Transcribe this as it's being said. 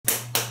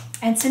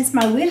And since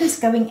my wheel is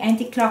going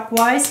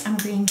anti-clockwise, I'm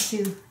going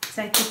to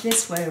take it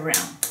this way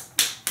around.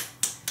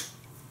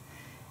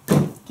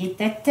 Get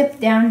that tip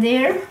down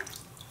there.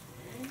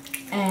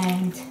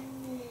 And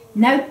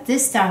note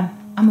this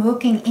time I'm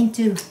hooking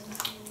into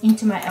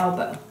my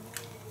elbow.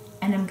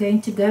 And I'm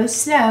going to go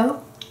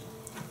slow.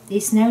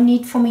 There's no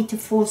need for me to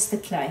force the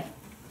clay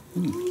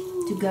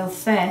to go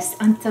fast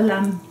until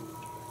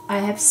I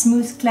have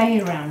smooth clay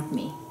around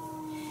me.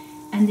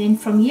 And then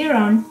from here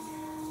on,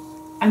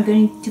 I'm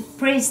going to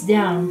press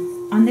down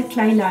on the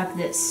clay like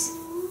this.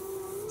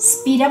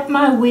 Speed up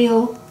my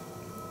wheel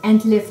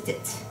and lift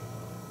it.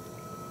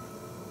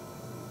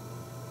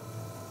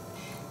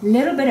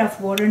 Little bit of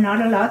water,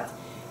 not a lot.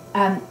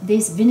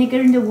 There's vinegar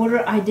in the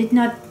water. I did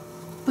not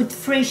put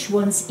fresh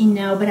ones in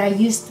now, but I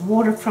used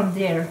water from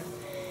there.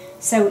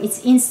 So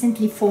it's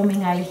instantly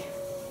forming a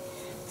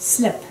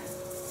slip